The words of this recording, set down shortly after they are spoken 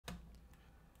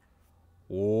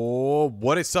Oh,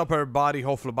 what is up, everybody?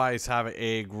 Hopefully, everybody's having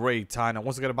a great time. And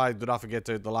once again, everybody, do not forget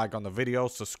to hit the like on the video,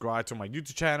 subscribe to my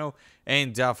YouTube channel,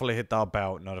 and definitely hit the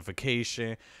bell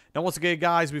notification. Now, once again,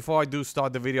 guys, before I do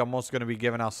start the video, I'm also going to be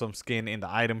giving out some skin in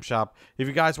the item shop. If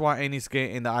you guys want any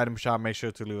skin in the item shop, make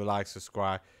sure to leave a like,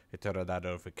 subscribe, and turn on that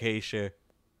notification.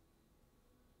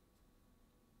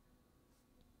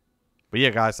 But yeah,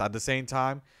 guys, at the same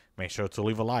time, make sure to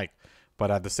leave a like. But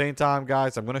at the same time,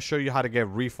 guys, I'm going to show you how to get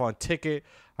refund ticket.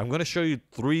 I'm going to show you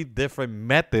 3 different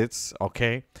methods,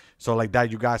 okay? So like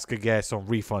that, you guys could get some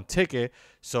refund ticket.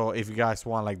 So if you guys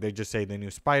want, like they just say the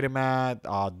new Spider-Man,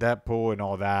 Deadpool and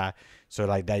all that. So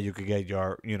like that, you could get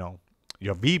your,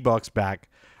 your V-Bucks back.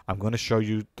 I'm going to show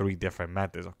you 3 different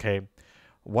methods, okay?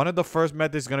 One of the first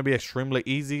methods is going to be extremely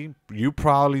easy. You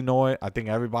probably know it. I think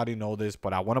everybody know this,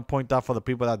 but I want to point out for the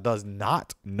people that does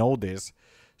not know this.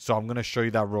 So I'm going to show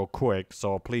you that real quick.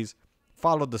 So please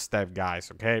follow the step, guys,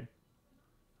 okay?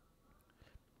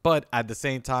 But at the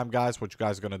same time, guys, what you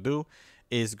guys are going to do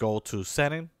is go to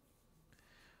setting.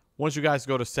 Once you guys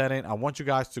go to setting, I want you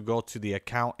guys to go to the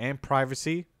account and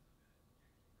privacy.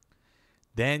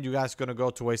 Then you guys are going to go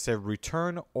to where it says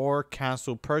return or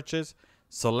cancel purchase.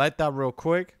 Select that real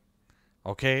quick,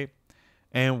 okay?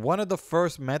 And one of the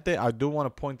first method I do want to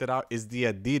point it out is the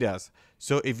Adidas.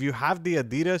 So if you have the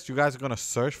Adidas, you guys are gonna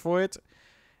search for it,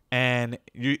 and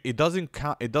it doesn't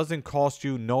cost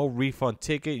you no refund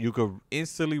ticket. You could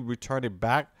instantly return it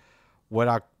back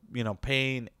without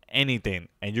paying anything,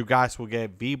 and you guys will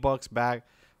get V-Bucks back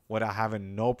without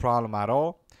having no problem at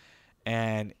all.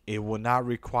 And it will not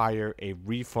require a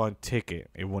refund ticket.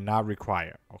 It will not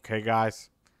require. Okay, guys.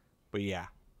 But yeah.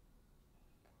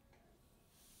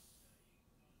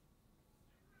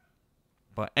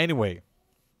 But anyway,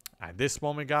 at this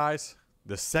moment, guys,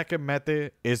 the second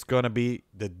method is going to be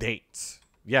the dates.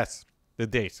 Yes, the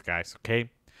dates, guys, okay?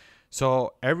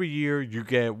 So every year you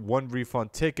get 1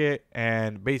 refund ticket,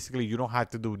 and basically you don't have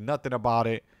to do nothing about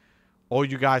it. All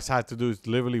you guys have to do is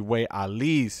literally wait at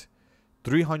least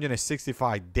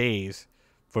 365 days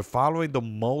for following the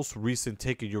most recent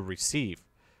ticket you receive,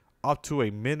 up to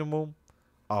a minimum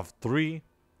of 3,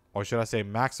 or should I say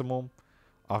maximum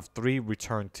of 3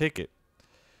 return ticket.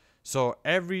 So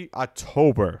every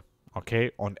October, okay,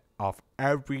 of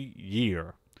every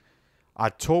year,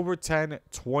 October 10,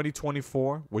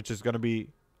 2024, which is gonna be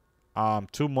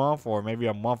 2 months or maybe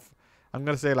a month. I'm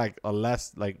gonna say like I'm gonna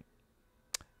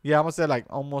say like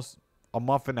almost a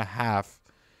month and a half.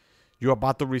 You're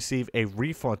about to receive a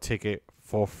refund ticket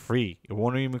for free. It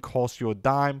won't even cost you a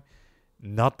dime,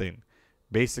 nothing.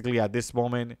 Basically, at this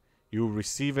moment, you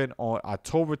receive it on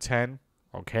October 10,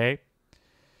 okay,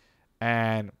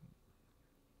 and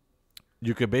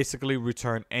you could basically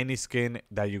return any skin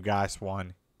that you guys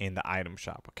want in the item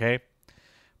shop, okay?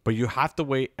 But you have to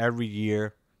wait every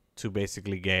year to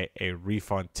basically get a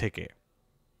refund ticket.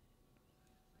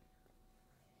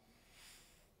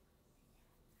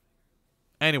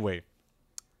 Anyway,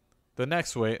 the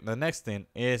next thing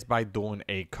is by doing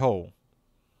a code.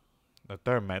 The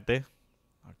third method,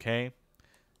 okay?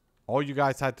 All you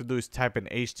guys have to do is type in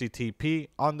HTTP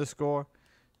 _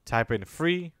 type in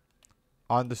free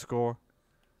 _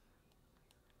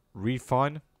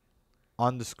 refund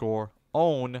 _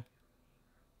 own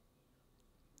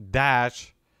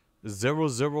dash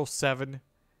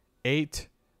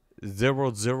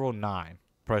 0078009.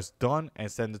 Press done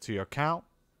and send it to your account.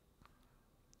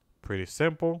 Pretty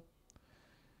simple.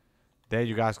 Then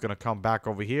you guys gonna come back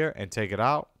over here and take it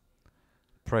out.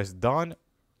 Press done,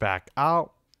 back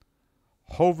out,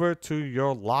 hover to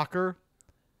your locker,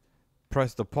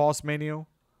 press the pause menu,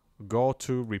 go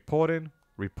to reporting,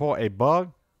 report a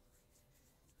bug.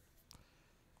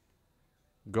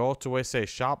 Go to where it says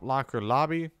shop locker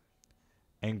lobby,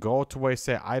 and go to where it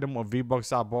says item or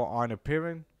V-Bucks I bought aren't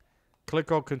appearing.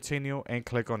 Click on continue and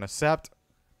click on accept.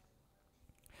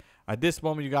 At this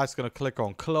moment, you guys are going to click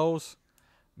on close,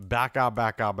 back out,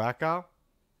 back out, back out.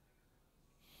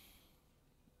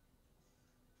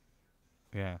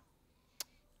 Yeah.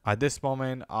 At this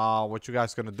moment, what you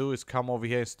guys are going to do is come over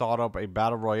here and start up a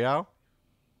battle royale.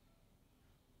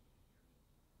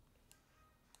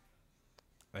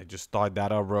 I just start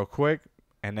that up real quick.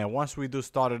 And then once we do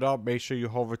start it up, make sure you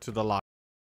hover to the lobby.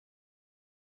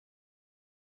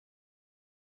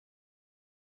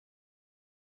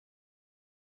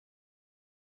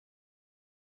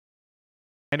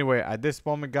 Anyway, at this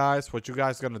moment, guys, what you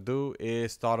guys are going to do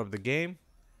is start up the game.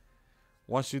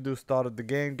 Once you do start up the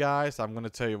game, guys, I'm going to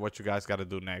tell you what you guys got to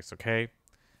do next, okay?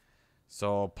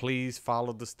 So please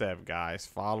follow the step, guys.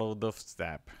 Follow the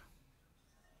step.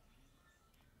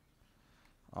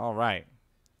 All right.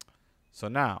 So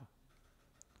now,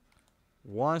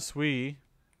 once we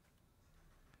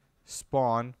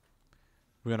spawn,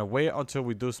 we're gonna wait until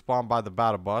we do spawn by the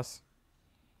battle bus.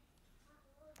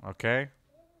 Okay.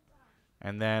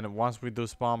 And then once we do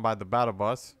spawn by the battle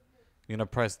bus, you're gonna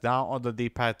press down on the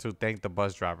D-pad to thank the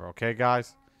bus driver. Okay,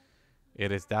 guys?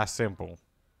 It is that simple.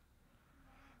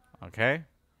 Okay?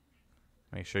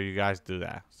 Make sure you guys do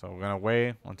that. So we're gonna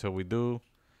wait until we do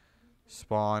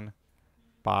spawn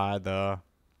by the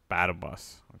battle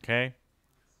bus. Okay?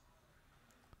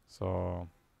 So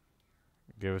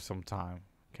give it some time.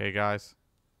 Okay, guys?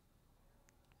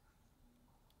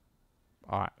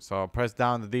 Alright, so press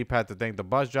down the D-pad to thank the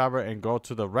bus driver and go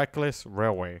to the Reckless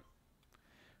Railway.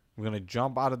 We're going to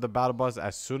jump out of the battle bus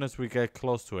as soon as we get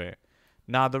close to it.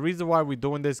 Now, the reason why we're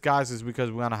doing this, guys, is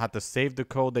because we're going to have to save the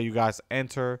code that you guys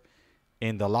enter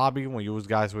in the lobby. When you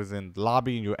guys was in the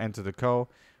lobby and you enter the code,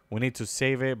 we need to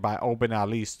save it by opening at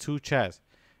least 2 chests.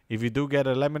 If you do get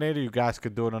eliminated, you guys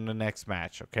could do it on the next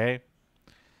match, okay?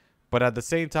 But at the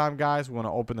same time, guys, we're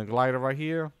going to open the glider right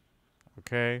here,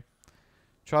 okay?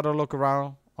 Try to look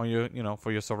around on your,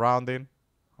 for your surrounding.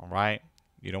 All right.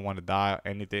 You don't want to die or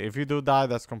anything. If you do die,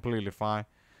 that's completely fine.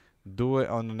 Do it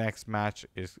on the next match.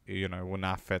 It will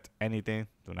not affect anything.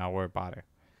 Do not worry about it.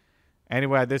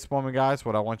 Anyway, at this moment, guys,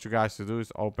 what I want you guys to do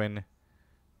is open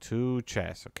 2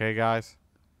 chests. Okay, guys?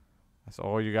 That's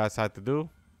all you guys have to do.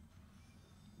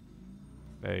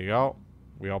 There you go.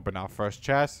 We open our first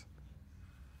chest.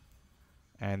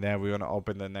 And then we're going to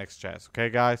open the next chest.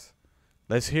 Okay, guys?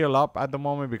 Let's heal up at the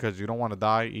moment because you don't want to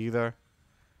die either.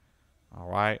 All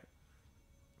right.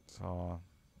 So,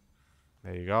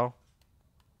 there you go.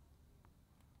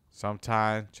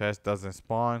 Sometimes chest doesn't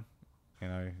spawn.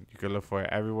 You can look for it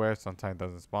everywhere. Sometimes it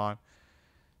doesn't spawn.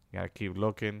 You got to keep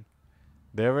looking.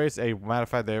 There is matter of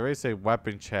fact, there is a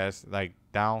weapon chest like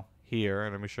down here.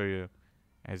 Let me show you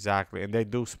exactly. And they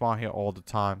do spawn here all the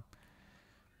time.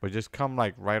 But just come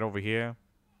like right over here.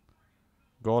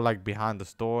 Go like behind the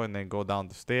store and then go down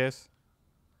the stairs.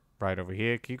 Right over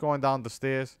here. Keep going down the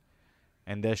stairs.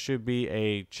 And there should be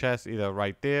a chest either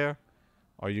right there.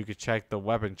 Or you could check the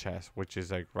weapon chest, which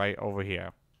is like right over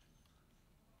here.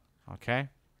 Okay.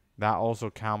 That also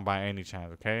count by any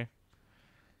chance, okay?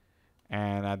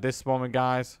 And at this moment,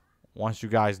 guys, once you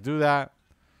guys do that,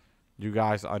 you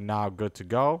guys are now good to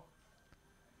go.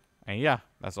 And yeah,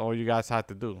 that's all you guys have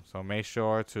to do. So make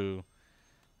sure to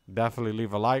definitely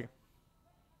leave a like.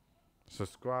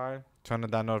 Subscribe, turn on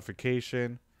that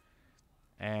notification,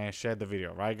 and share the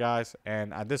video, right, guys?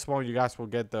 And at this point, you guys will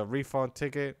get the refund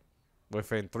ticket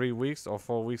within 3 weeks or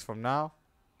 4 weeks from now.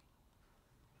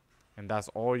 And that's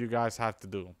all you guys have to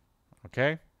do,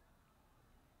 okay?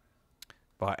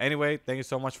 But anyway, thank you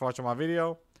so much for watching my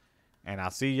video, and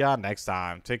I'll see y'all next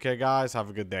time. Take care, guys. Have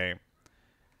a good day.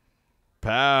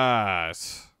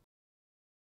 Pass.